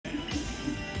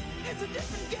a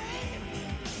different game.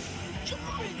 Jump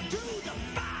into the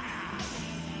fire.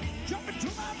 Jump into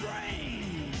my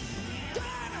brain.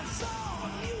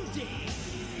 Dinosaur music.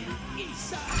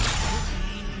 Eastside.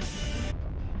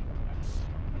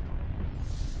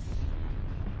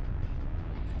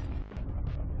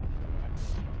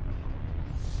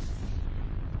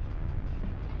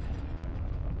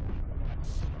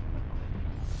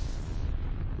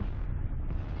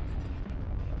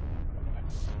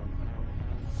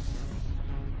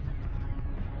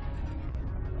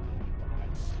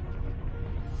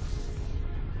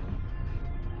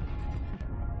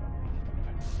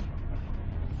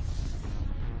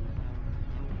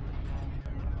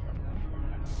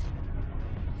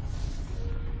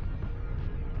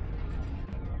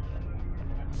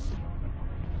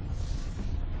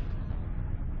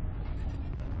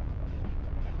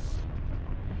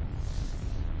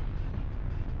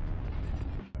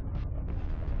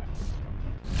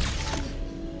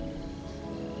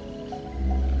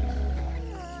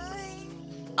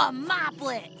 A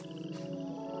moplet!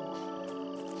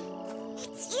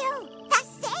 It's you, the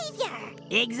savior!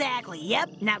 Exactly,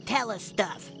 yep. Now tell us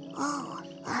stuff.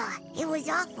 It was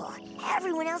awful.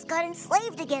 Everyone else got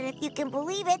enslaved again, if you can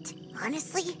believe it.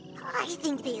 Honestly, I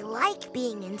think they like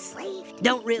being enslaved.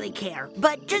 Don't really care.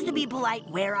 But just to be polite,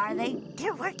 where are they?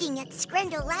 They're working at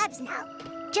Skrendel Labs now,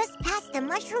 just past the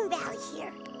Mushroom Valley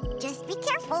here. Just be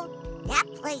careful. That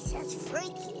place is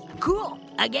freaky. Cool.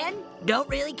 Again, don't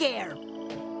really care.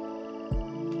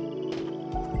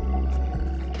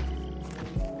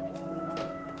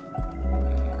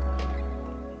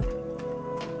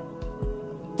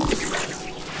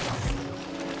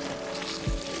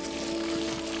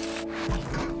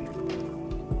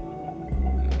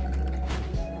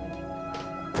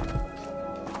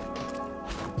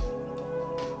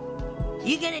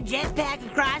 You gonna jetpack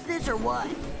across this or what?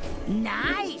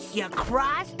 Nice! You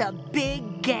crossed a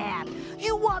big gap.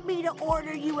 You want me to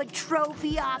order you a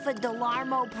trophy off of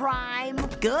Delarmo Prime?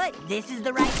 Good, this is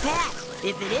the right path.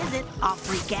 If it isn't, I'll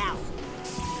freak out.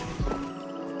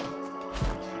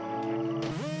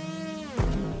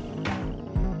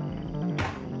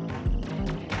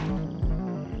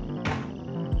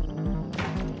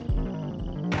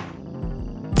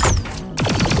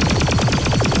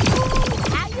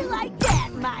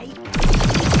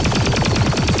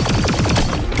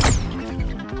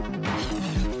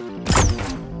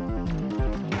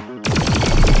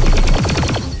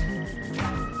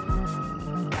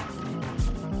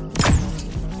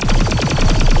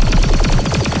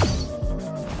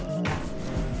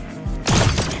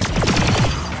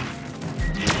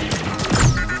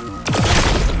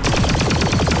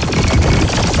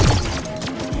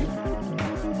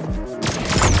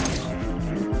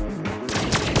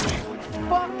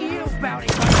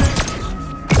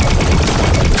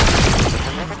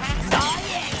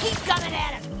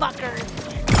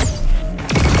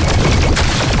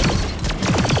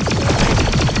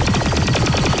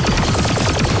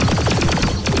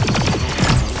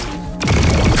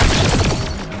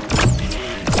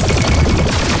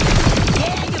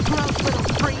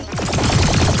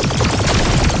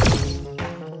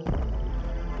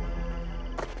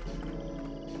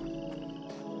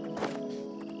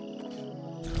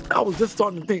 I was just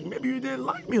starting to think maybe you didn't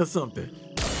like me or something.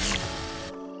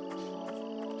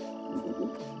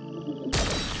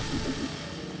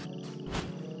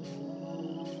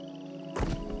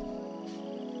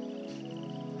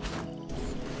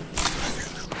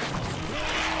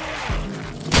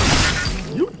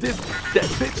 You did that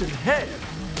bitch in half.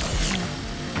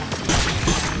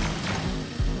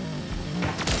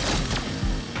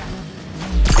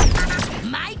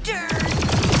 My turn!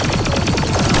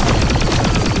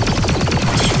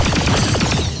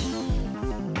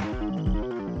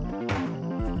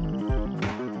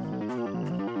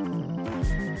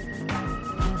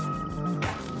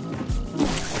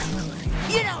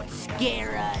 You don't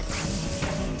scare us.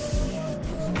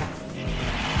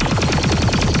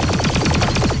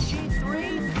 G3?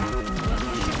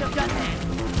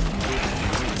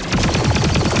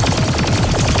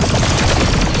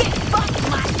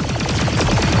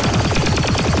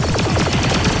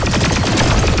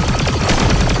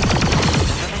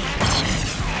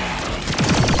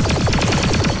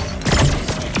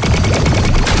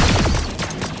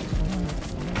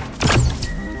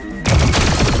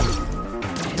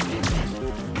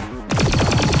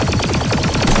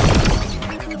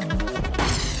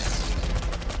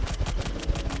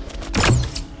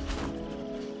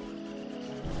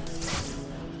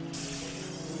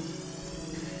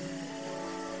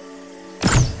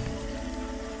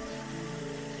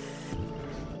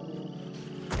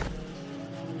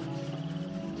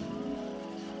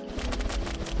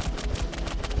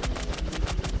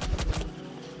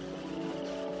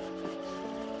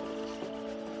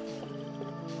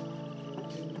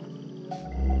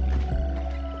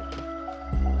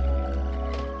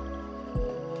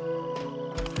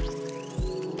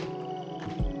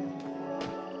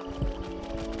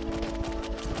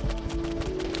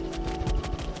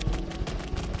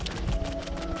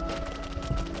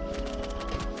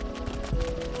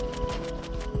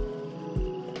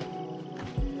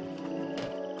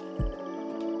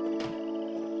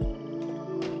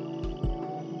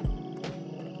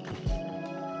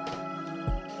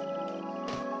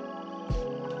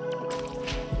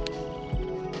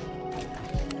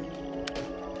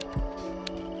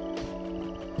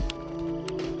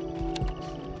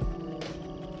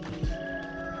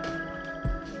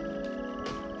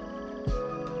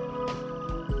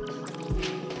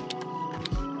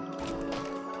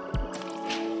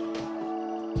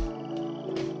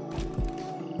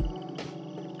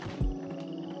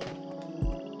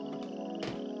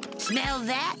 Smell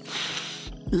that?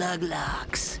 Lug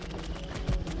locks.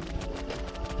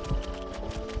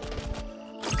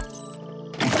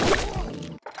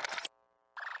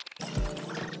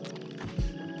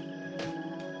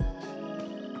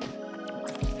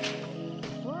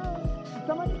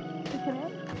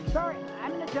 Sorry,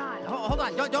 I'm in the John. Hold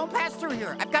on, don't pass through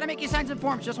here. I've got to make you sign some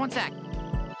forms. Just one sec.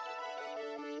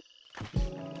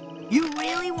 You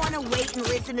really want to wait and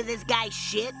listen to this guy's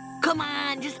shit? Come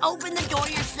on, just open the door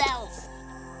yourself.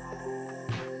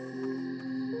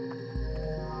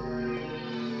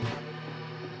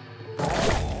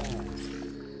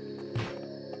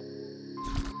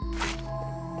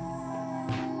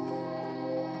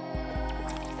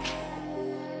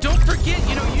 Don't forget,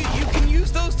 you can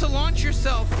use those to launch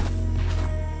yourself.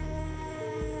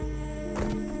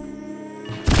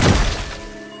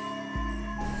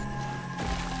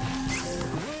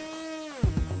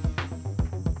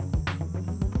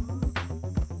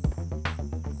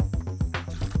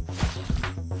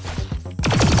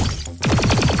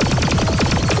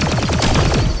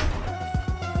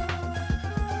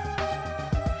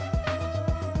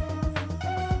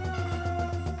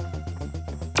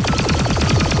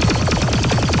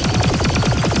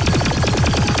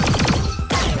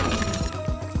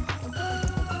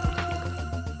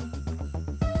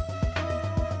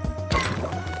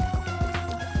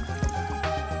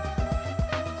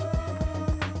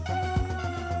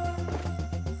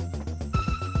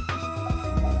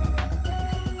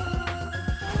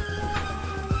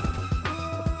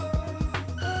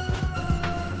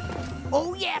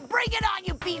 Oh yeah, bring it on,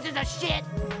 you pieces of shit!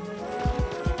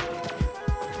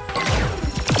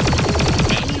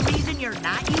 Any reason you're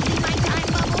not using my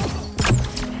time bubble?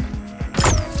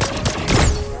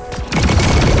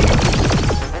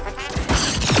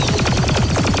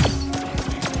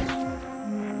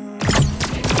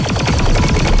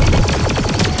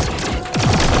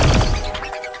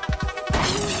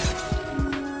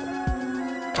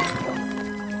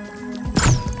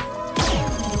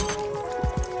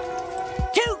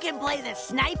 Play the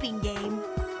sniping game.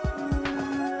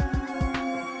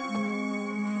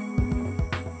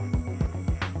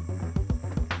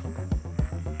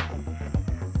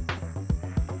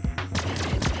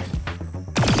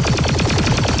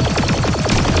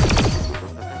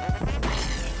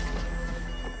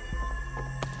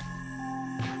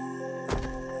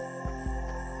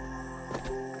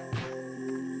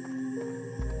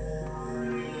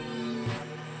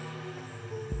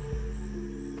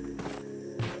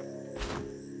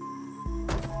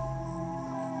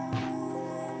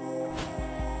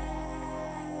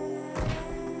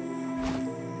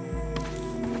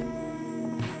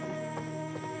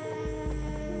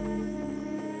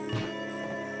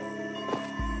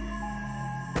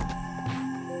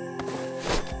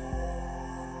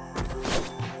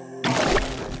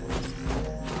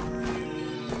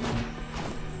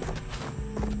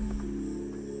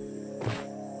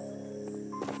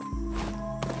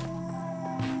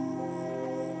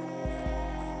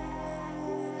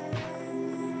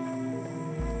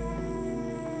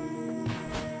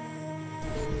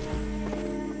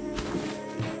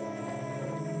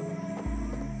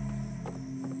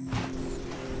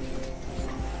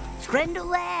 Skrendel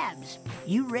Labs,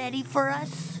 you ready for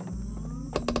us?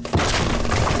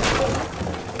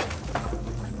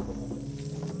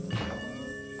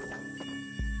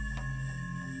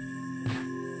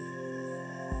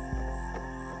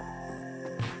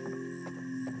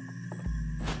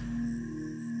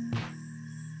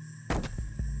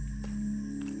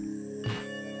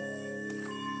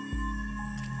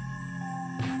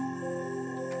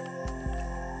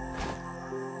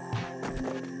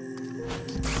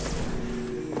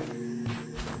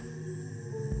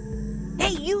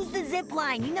 Use the zip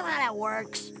line. You know how that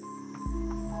works.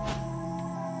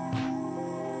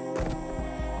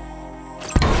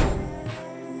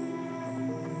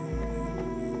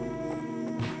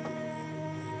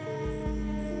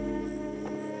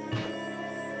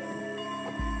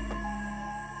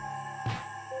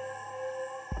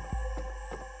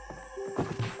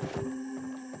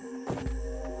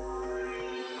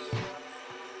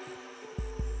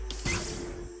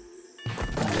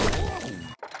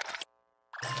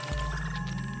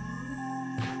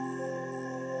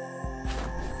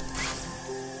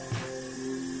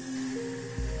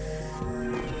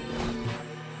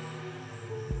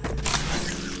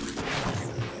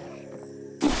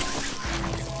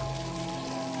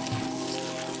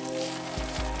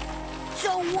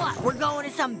 So what? We're going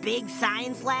to some big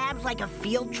science labs like a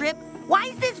field trip? Why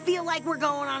does this feel like we're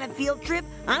going on a field trip?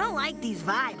 I don't like these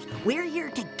vibes. We're here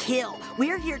to kill.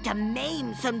 We're here to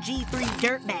maim some G3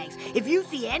 dirtbags. If you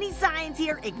see any signs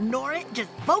here, ignore it. Just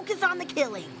focus on the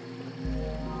killing.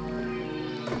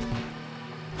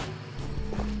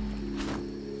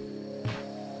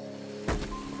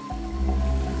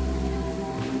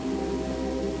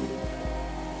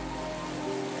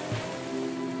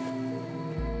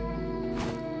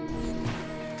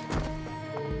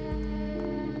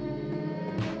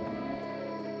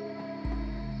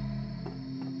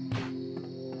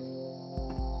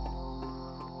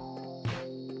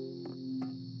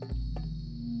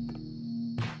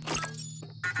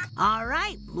 All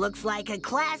right, looks like a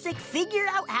classic figure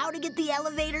out how to get the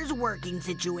elevators working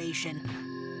situation.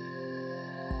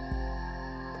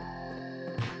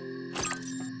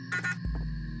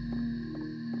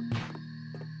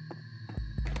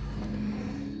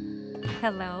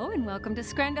 Hello and welcome to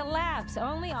Skrendel Labs.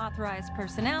 Only authorized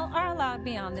personnel are allowed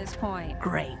beyond this point.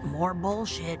 Great, more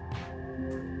bullshit.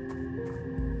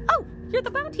 Oh, you're the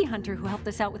bounty hunter who helped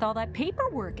us out with all that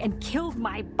paperwork and killed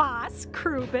my boss,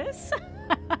 Krubus.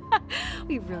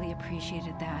 We really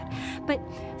appreciated that. But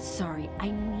sorry,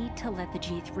 I need to let the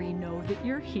G3 know that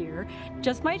you're here.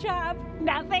 Just my job,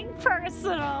 nothing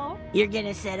personal. You're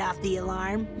gonna set off the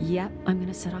alarm? Yep, I'm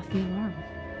gonna set off the alarm.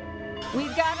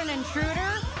 We've got an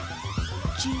intruder.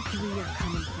 G3 are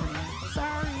coming for you.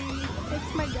 Sorry,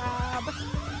 it's my job.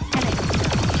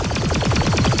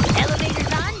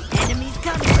 Elevators on, enemies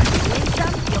coming. You win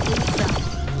some, you lose some.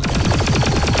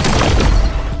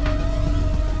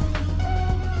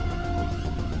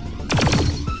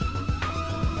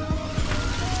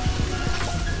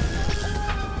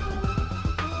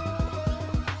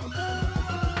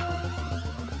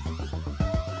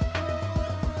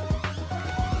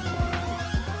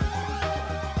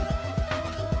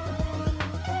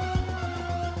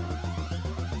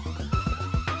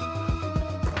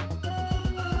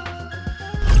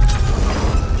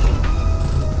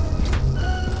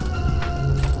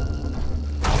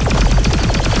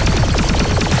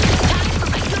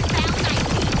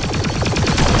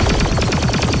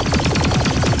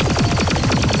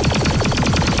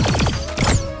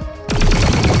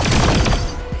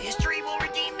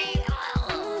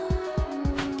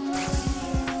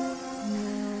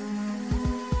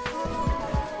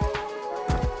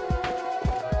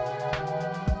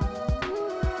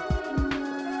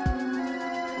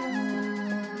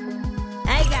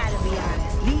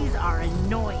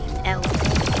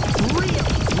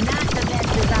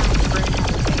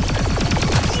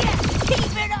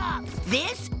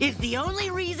 Is the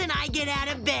only reason I get out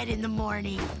of bed in the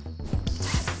morning.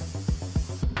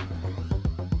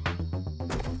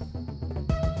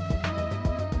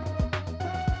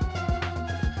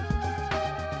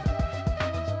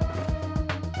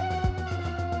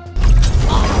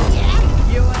 Oh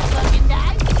yeah? You want fucking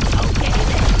die? Okay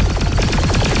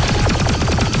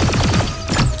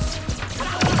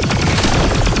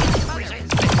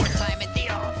Spend more time at the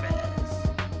office.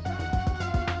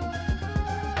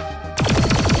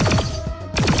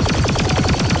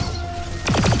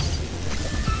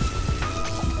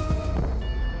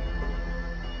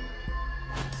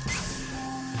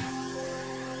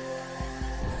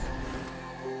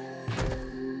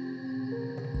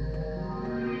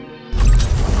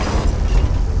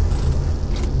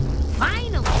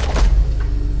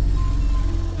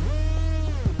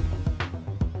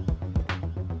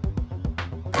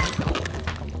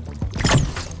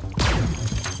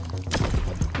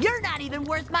 even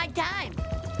worth my time.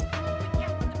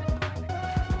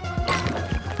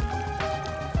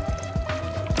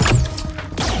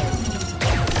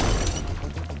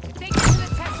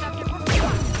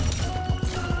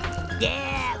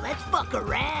 Yeah, let's fuck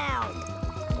around.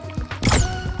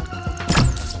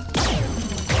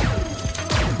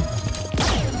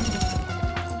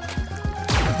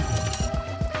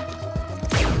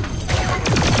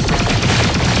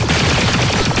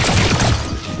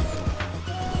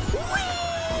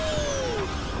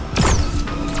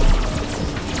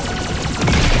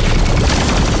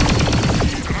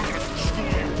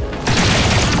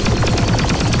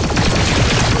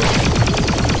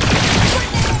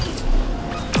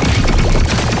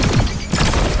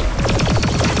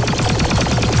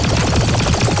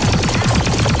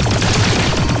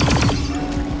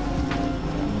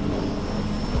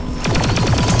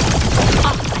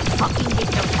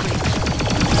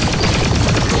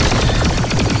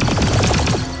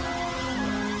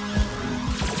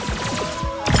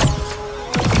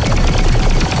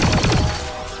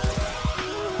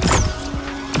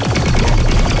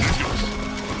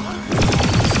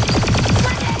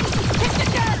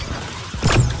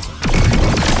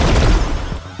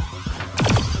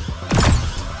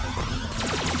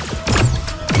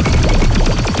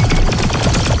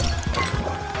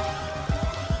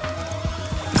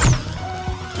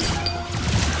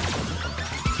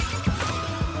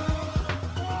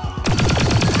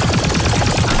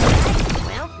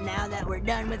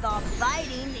 done with all the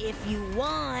fighting, if you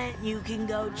want, you can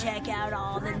go check out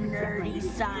all the nerdy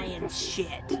science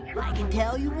shit. I can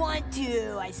tell you want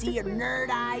to. I see your nerd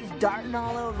eyes darting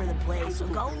all over the place, so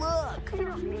go look.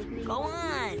 Go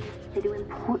on. They do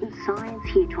important science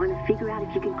here, trying to figure out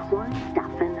if you can clone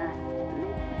stuff and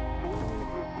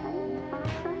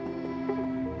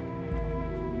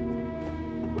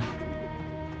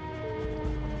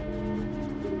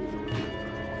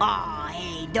Aw,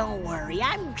 hey, don't worry.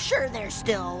 I'm sure they're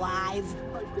still alive.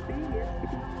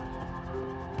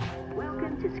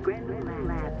 Welcome to Skrendel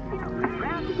Labs.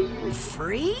 Proud to be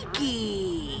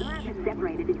Freaky. The lab is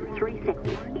separated into 3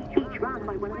 sectors, each run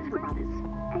by one of the brothers.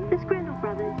 The Skrendel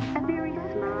brothers are very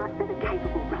smart and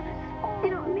capable brothers.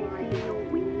 They're not messy or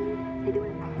weird. They do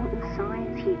important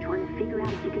science here, trying to figure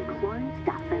out if you can clone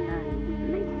stuff and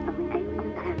make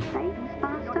aliens have babies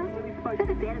faster for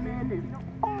the betterment of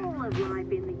all of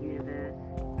life in the universe.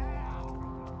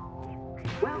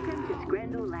 Welcome to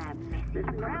Skrendel Labs. The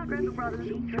proud Skrendel brothers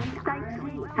stay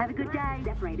sweet. Have a good day.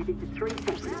 Separated into 3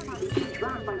 sectors, each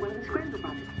run by one of the Skrendel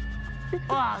brothers.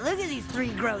 Oh, look at these 3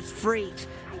 gross freaks.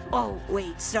 Oh,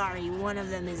 wait, sorry. One of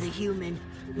them is a human.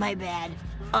 My bad.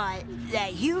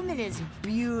 That human is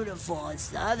beautiful. It's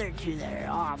the other 2 that are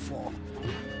awful.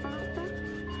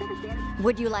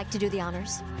 Would you like to do the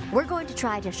honors? We're going to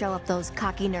try to show up those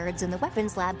cocky nerds in the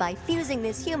weapons lab by fusing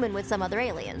this human with some other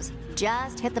aliens.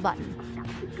 Just hit the button.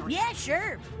 Yeah,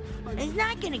 sure. It's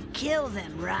not gonna kill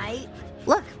them, right?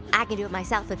 Look, I can do it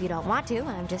myself if you don't want to.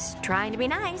 I'm just trying to be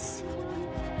nice.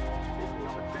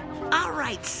 All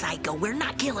right, Psycho, we're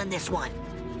not killing this one.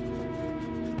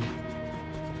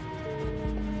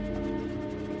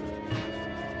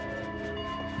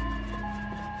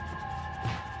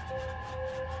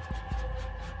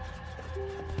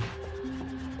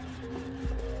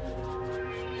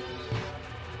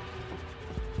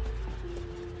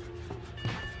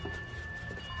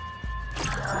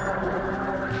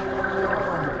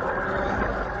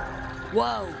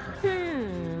 Whoa.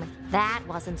 That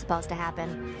wasn't supposed to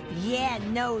happen. Yeah,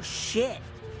 no shit.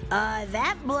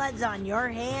 That blood's on your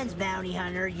hands, bounty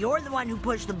hunter. You're the one who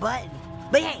pushed the button.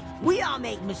 But hey, we all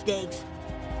make mistakes.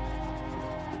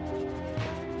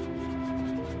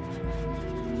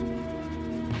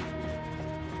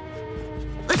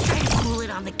 Let's try to cool it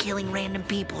on the killing random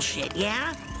people shit,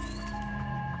 yeah?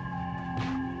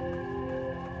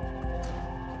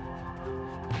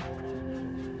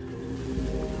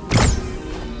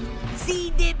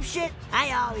 See, dipshit?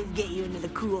 I always get you into the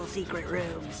cool secret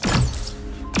rooms.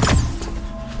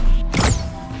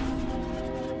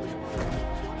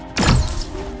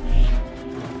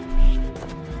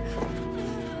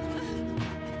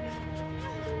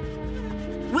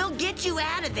 We'll get you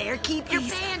out of there. Keep your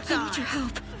pants on. I need your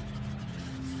help.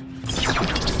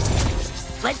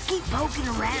 Let's keep poking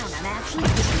around. I'm actually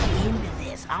getting into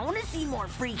this. I want to see more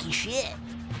freaky shit.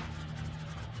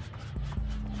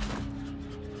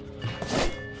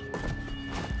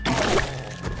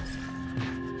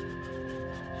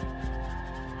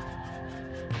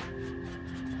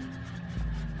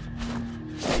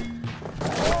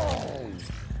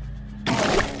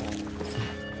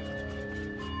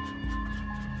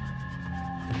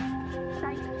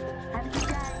 Have a good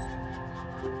day.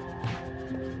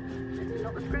 This is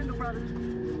not the Skrendel brothers.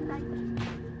 Stay.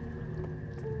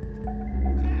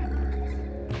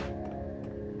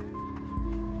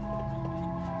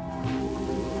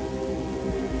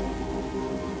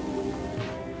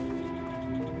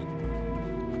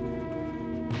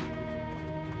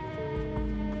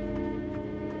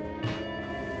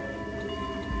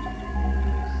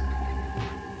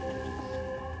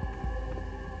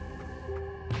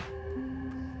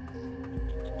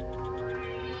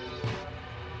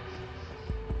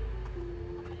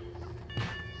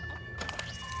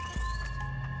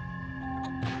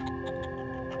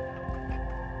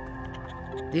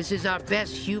 This is our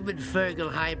best human Fergal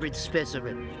hybrid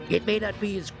specimen. It may not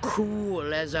be as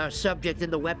cool as our subject in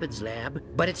the weapons lab,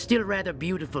 but it's still rather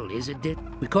beautiful, isn't it?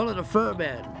 We call it a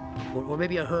furman, or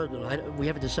maybe a Hergal. We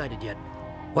haven't decided yet.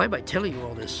 Why am I telling you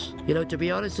all this? You know, to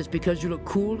be honest, it's because you look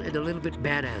cool and a little bit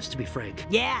badass, to be frank.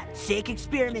 Yeah, sick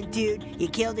experiment, dude. You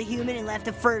killed a human and left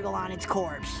a Fergal on its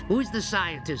corpse. Who's the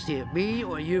scientist here, me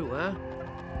or you, huh?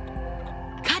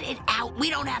 Cut it out. We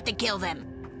don't have to kill them.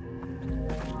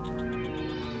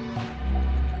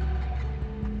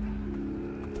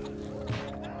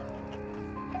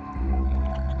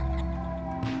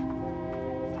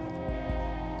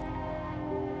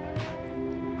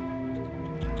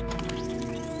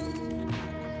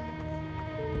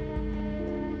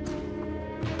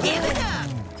 Give it up!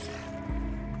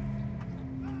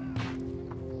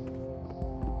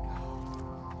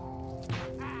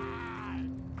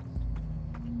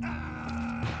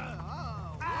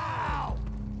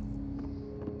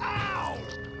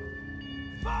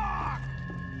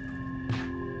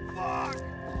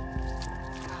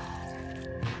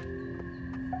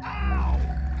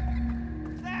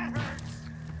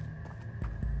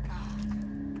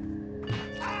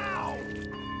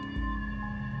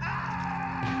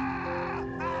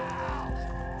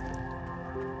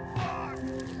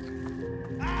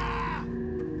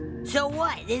 So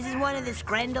what? This is one of the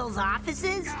Skrendel's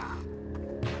offices?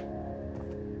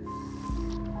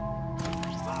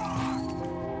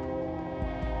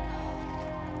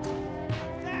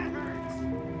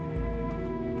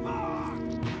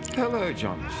 Hello,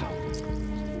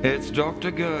 Jonathan. It's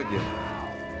Dr. Gurgil.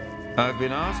 I've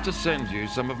been asked to send you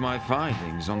some of my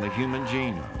findings on the human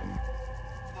genome.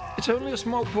 It's only a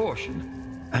small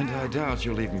portion, and I doubt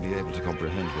you'll even be able to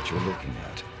comprehend what you're looking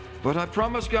at. But I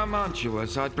promised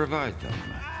Garmantuous I'd provide them.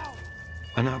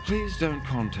 And now please don't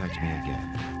contact me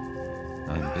again.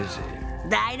 I'm busy.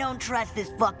 I don't trust this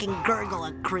fucking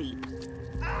gurgler creep.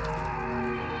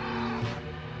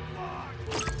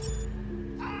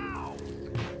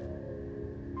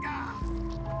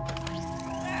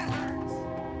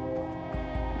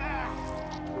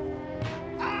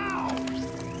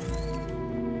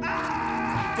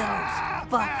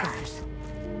 Fuckers.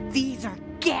 These are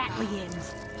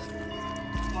Gatlians.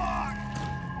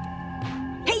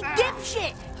 Hey,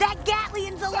 dipshit! That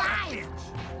Gatlian's alive!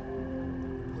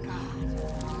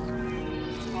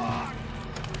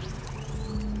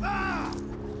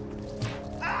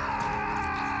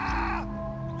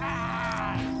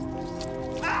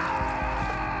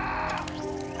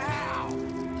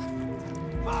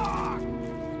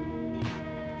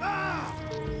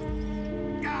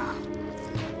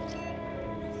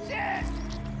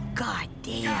 God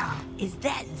damn. Is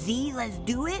that Z? Let's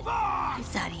do it? I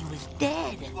thought he was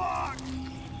dead.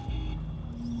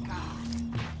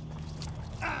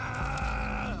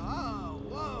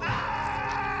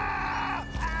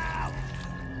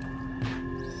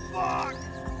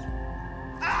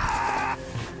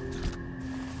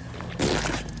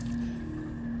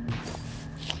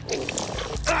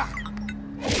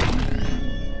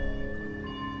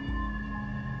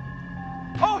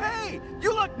 Oh, hey!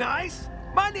 You look nice!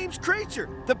 My name's Creature.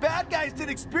 The bad guys did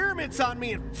experiments on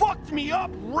me and fucked me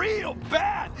up real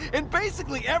bad, in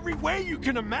basically every way you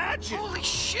can imagine. Holy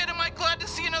shit, am I glad to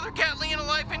see another Gatlian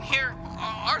alive in here.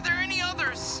 Are there any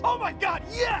others? Oh my god,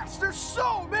 yes! There's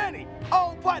so many!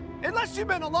 Oh, but unless you've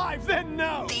been alive, then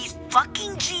no. These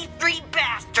fucking G3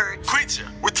 bastards! Creature,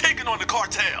 we're taking on the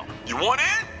cartel. You want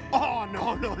in? Oh,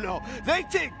 no. They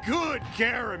take good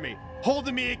care of me.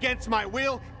 Holding me against my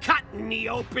will, cutting me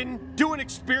open, doing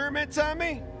experiments on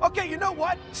me. Okay, you know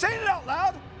what? Saying it out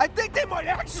loud, I think they might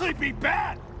actually be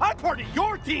bad. I'm part of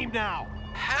your team now.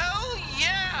 Hell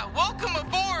yeah! Welcome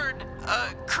aboard,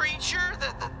 Creature.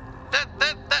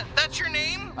 That's your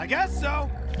name? I guess so.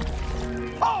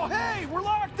 Oh, hey, we're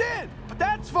locked in, but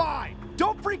that's fine.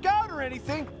 Don't freak out or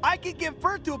anything. I can give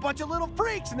birth to a bunch of little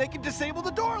freaks and they can disable the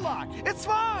door lock. It's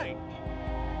fine.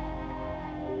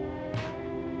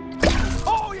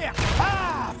 Oh, yeah.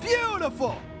 Ah,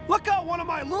 beautiful. Look how one of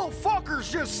my little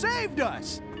fuckers just saved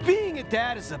us. Being a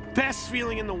dad is the best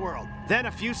feeling in the world. Then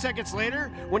a few seconds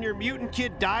later, when your mutant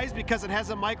kid dies because it has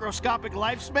a microscopic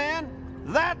lifespan,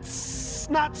 that's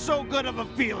not so good of a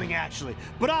feeling, actually.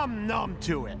 But I'm numb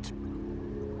to it.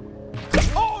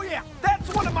 Oh, yeah,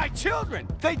 that's one of my children.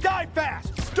 They die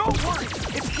fast. Don't worry,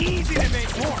 it's easy to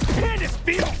make more, and it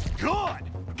feels good.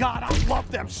 God, I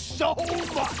love them so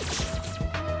much.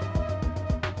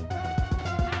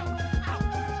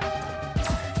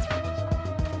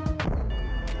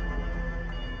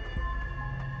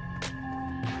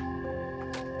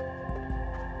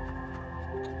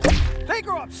 They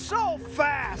grow up so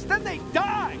fast, then they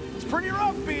die. It's pretty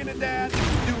rough being a dad.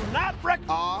 Do not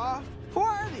who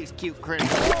are these cute critters?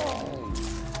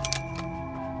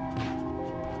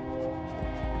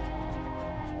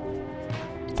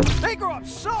 They grow up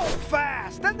so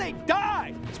fast, then they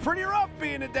die. It's pretty rough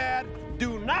being a dad.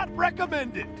 Do not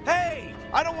recommend it. Hey,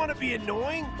 I don't want to be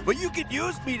annoying, but you could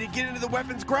use me to get into the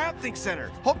weapons crafting center.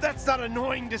 Hope that's not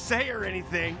annoying to say or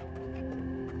anything.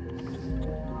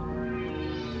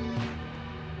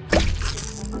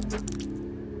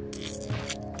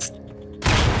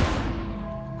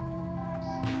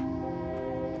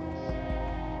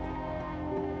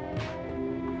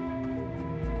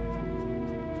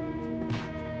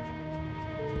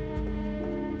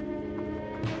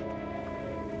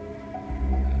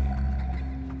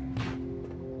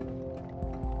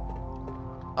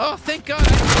 Oh, thank God.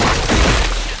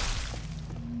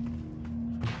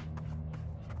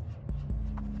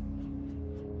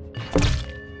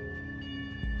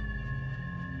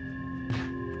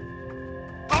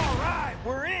 All right,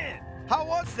 we're in. How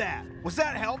was that? Was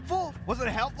that helpful? Was it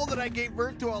helpful that I gave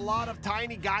birth to a lot of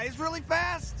tiny guys really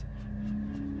fast?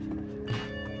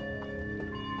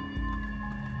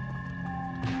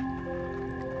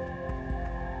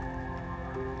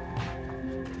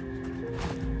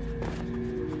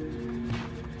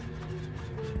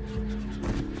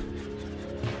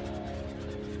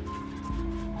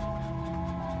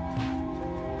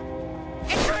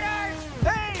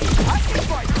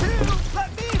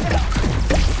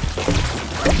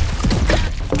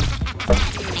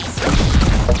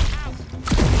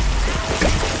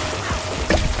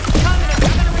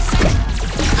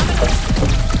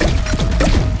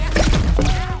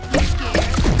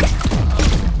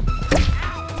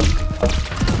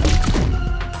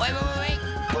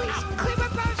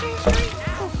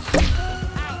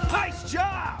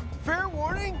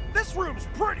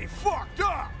 pretty fucked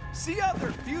up. See how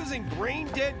they're fusing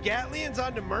brain-dead Gatlians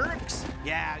onto mercs?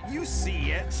 Yeah, you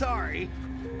see it. Sorry.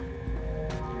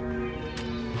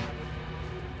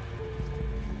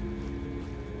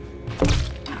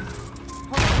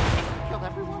 Killed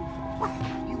everyone?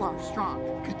 Wow, you are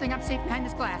strong. Good thing I'm safe behind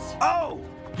this glass. Oh!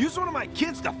 Use one of my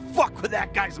kids to fuck with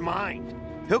that guy's mind.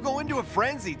 He'll go into a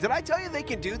frenzy. Did I tell you they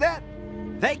can do that?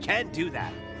 They can do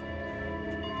that.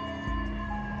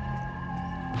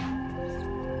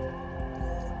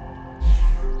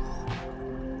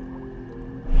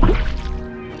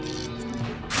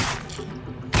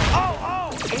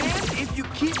 And if you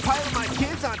keep piling my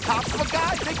kids on top of a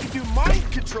guy, they can do mind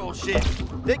control shit.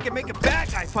 They can make a bad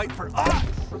guy fight for us.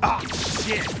 Ah,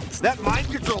 shit. That mind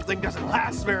control thing doesn't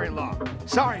last very long.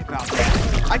 Sorry about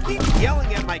that. I keep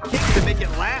yelling at my kids to make it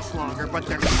last longer, but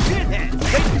they're shitheads.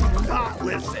 They do not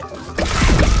listen.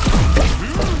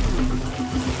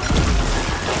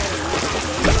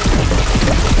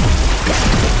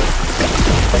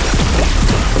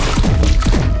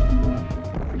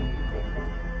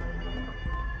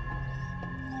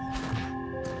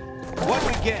 What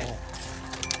we get?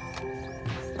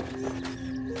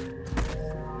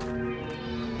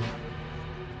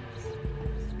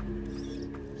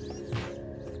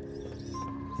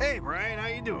 Hey, Brian, how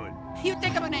you doing? You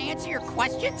think I'm gonna answer your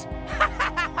questions?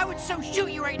 I would so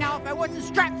shoot you right now if I wasn't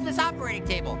strapped to this operating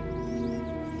table.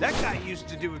 That guy used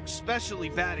to do especially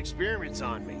bad experiments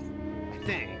on me, I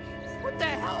think. What the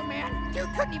hell, man? Dude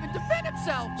couldn't even defend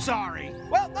himself. Sorry.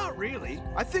 Well, not really.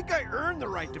 I think I earned the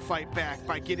right to fight back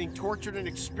by getting tortured and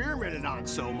experimented on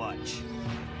so much.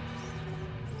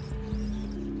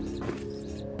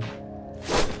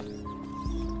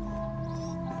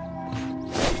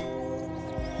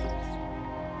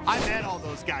 I met all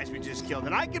those guys we just killed,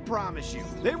 and I can promise you,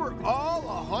 they were all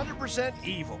 100%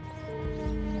 evil.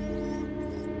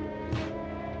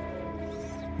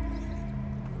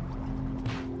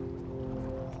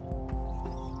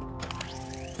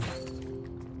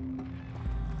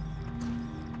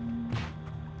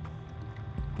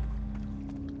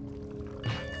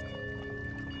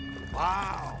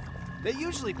 Wow. They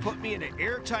usually put me in an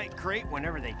airtight crate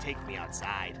whenever they take me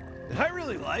outside. And I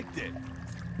really liked it.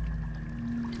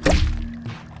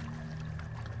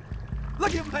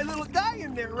 Look at my little guy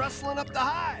in there rustling up the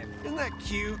hive. Isn't that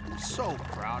cute? I'm so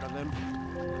proud of him.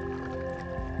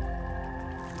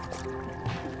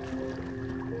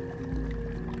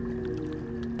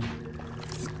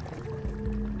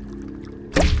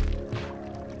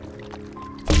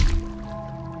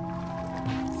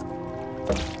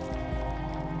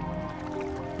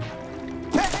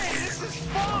 Hey, this is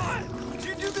fun! Do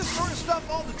you do this sort of stuff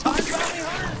all the time, bounty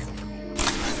hunter?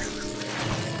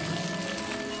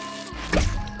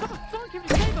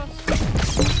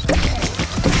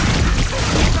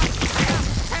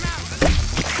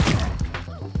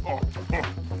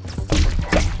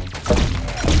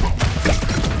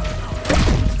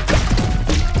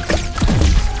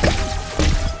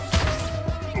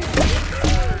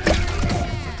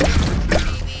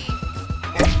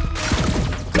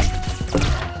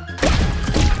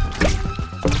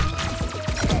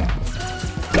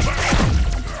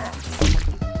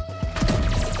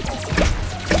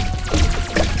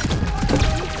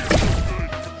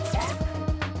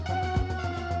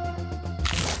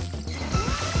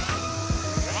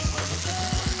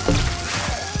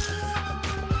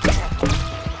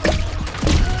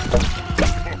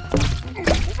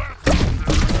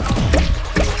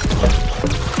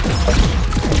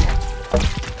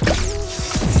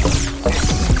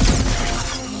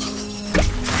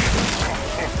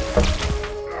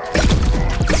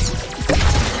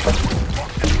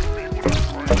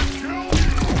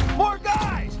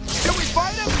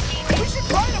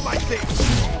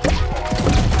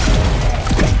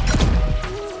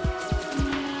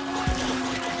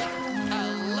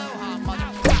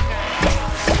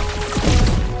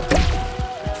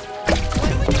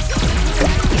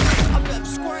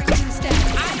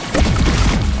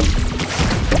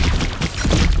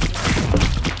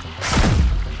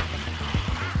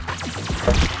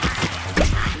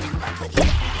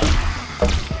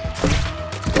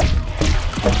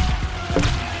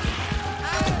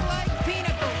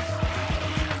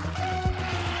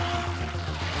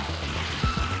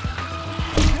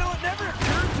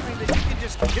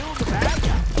 Kill the bad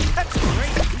guy. That's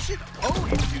great. We should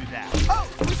always do that. Oh,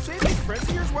 can we save these friends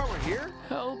of yours while we're here?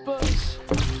 Help us,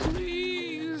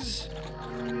 please.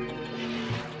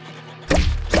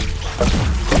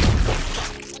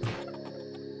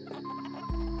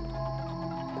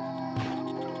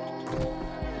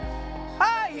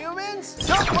 Hi, humans.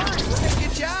 Don't worry, we're gonna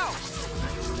get you out.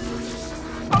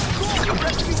 Oh, cool.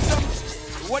 rescued some...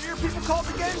 What are your people called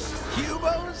again?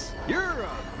 Hubos? You're a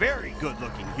very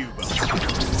good-looking Hubo.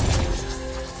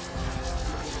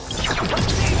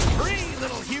 Let's see free,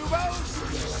 little Hubos!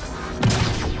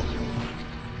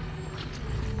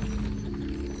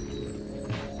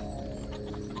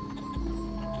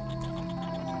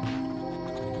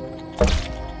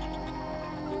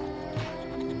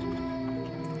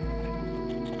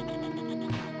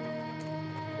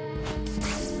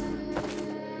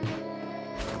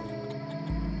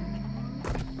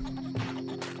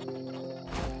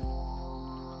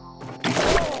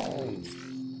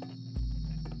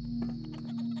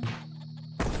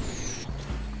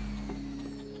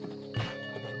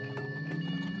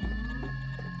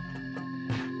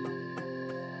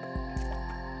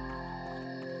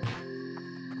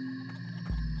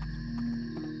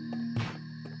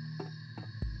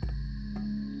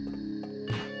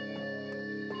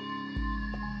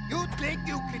 You think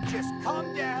you can just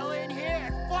come the hell in here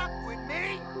and fuck with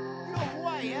me? You know who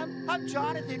I am? I'm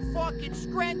Jonathan fucking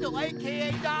Skrendel,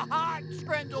 a.k.a. the hot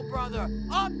Skrendel brother.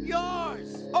 I'm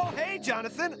yours! Oh, hey,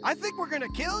 Jonathan. I think we're gonna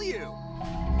kill you.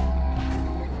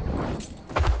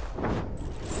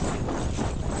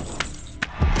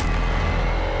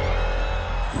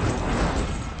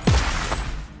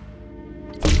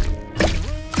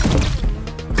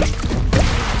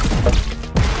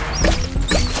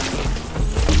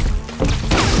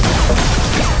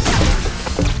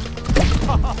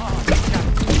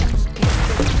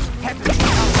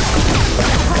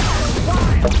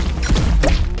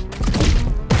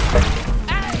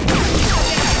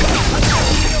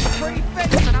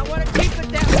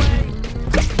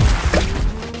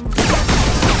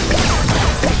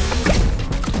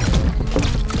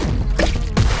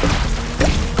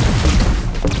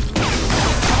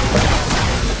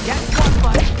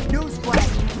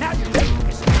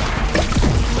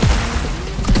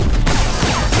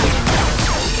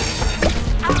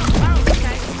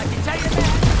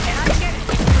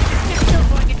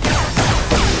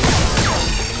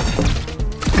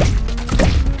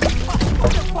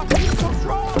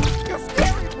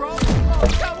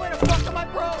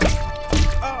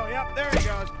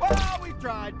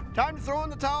 Time to throw in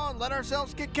the towel and let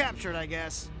ourselves get captured, I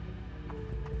guess.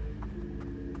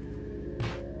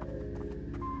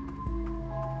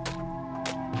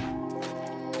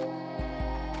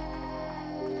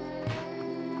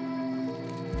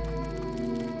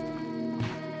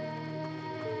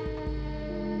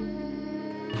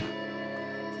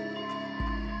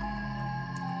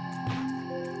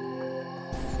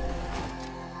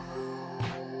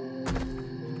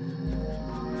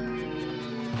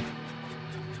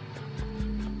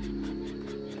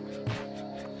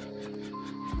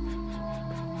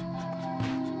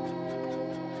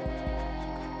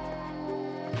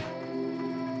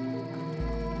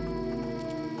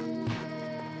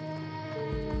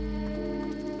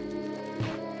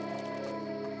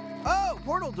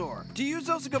 Portal door. Do you use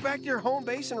those to go back to your home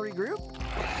base and regroup?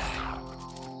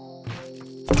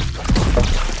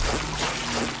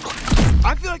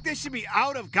 I feel like they should be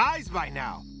out of guys by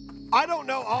now. I don't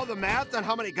know all the math on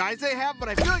how many guys they have, but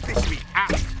I feel like they should be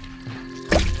out.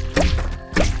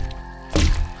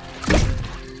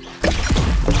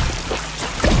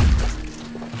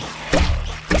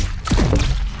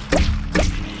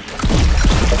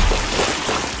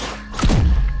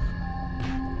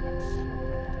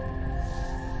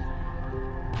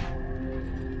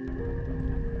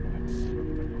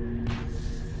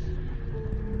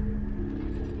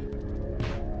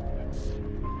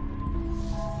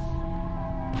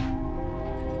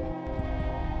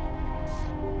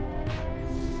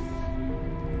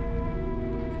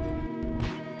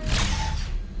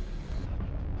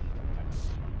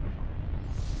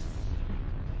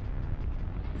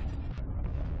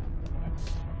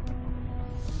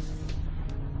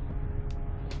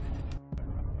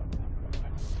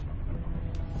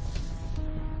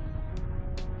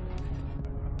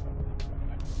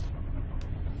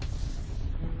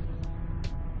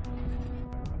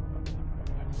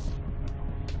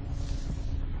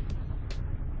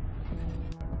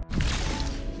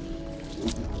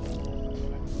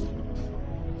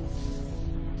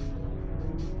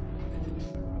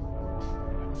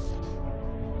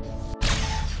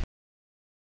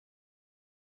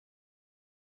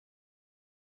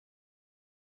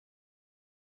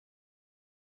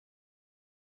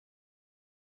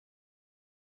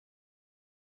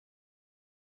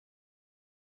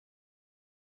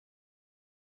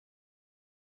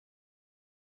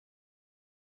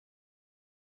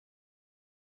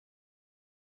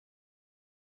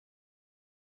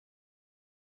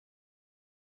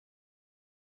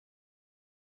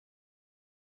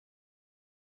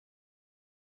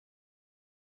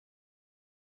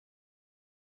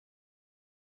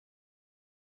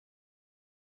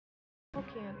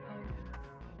 can't poke.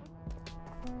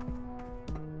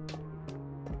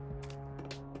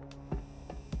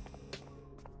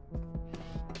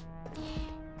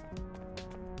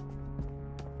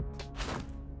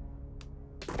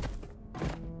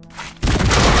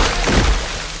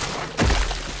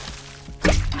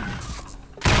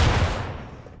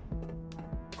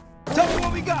 Tell me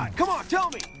what we got. Come on, tell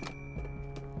me.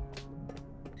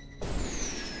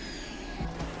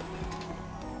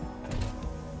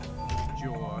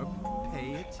 Jorb,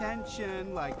 pay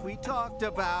attention like we talked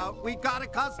about. We got a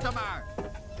customer.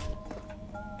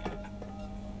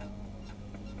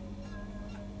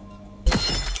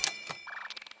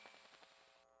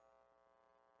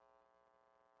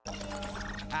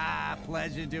 Ah,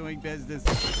 pleasure doing business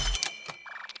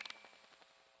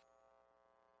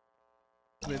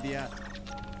with ya.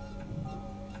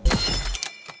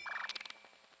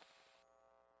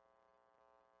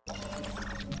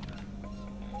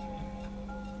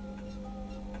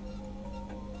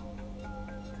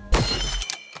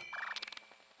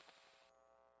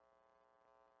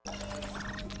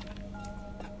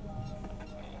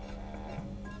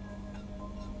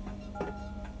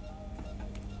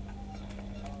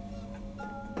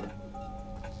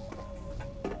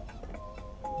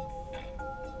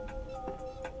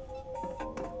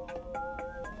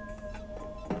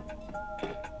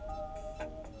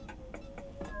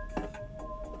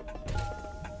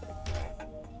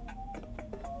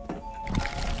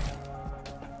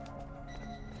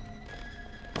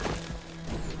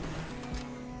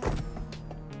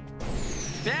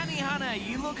 Bounty Hunter,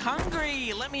 you look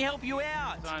hungry. Let me help you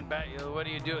out. What are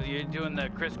you doing? You're doing the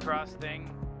crisscross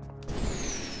thing?